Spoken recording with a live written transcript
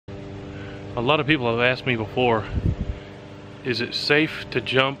A lot of people have asked me before, is it safe to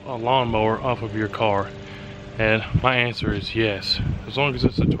jump a lawnmower off of your car? And my answer is yes. As long as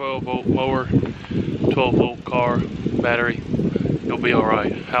it's a 12-volt mower, 12-volt car battery, you'll be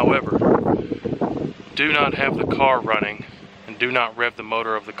alright. However, do not have the car running and do not rev the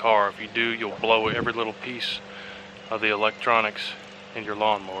motor of the car. If you do, you'll blow every little piece of the electronics in your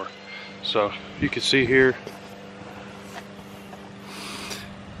lawnmower. So you can see here,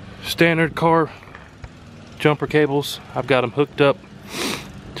 standard car jumper cables. I've got them hooked up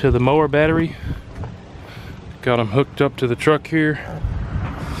to the mower battery. Got them hooked up to the truck here.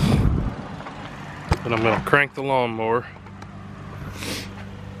 And I'm gonna crank the lawnmower.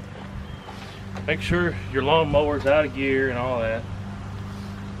 Make sure your lawnmower's out of gear and all that.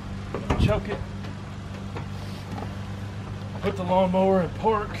 Choke it. Put the lawnmower in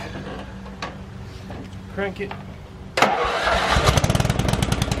park. Crank it.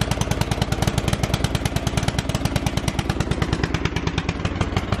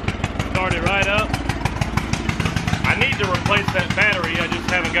 Start it right up. I need to replace that battery, I just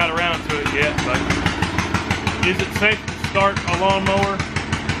haven't got around to it yet, but is it safe to start a lawnmower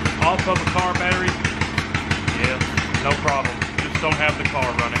off of a car battery? Yeah, no problem. Just don't have the car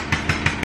running.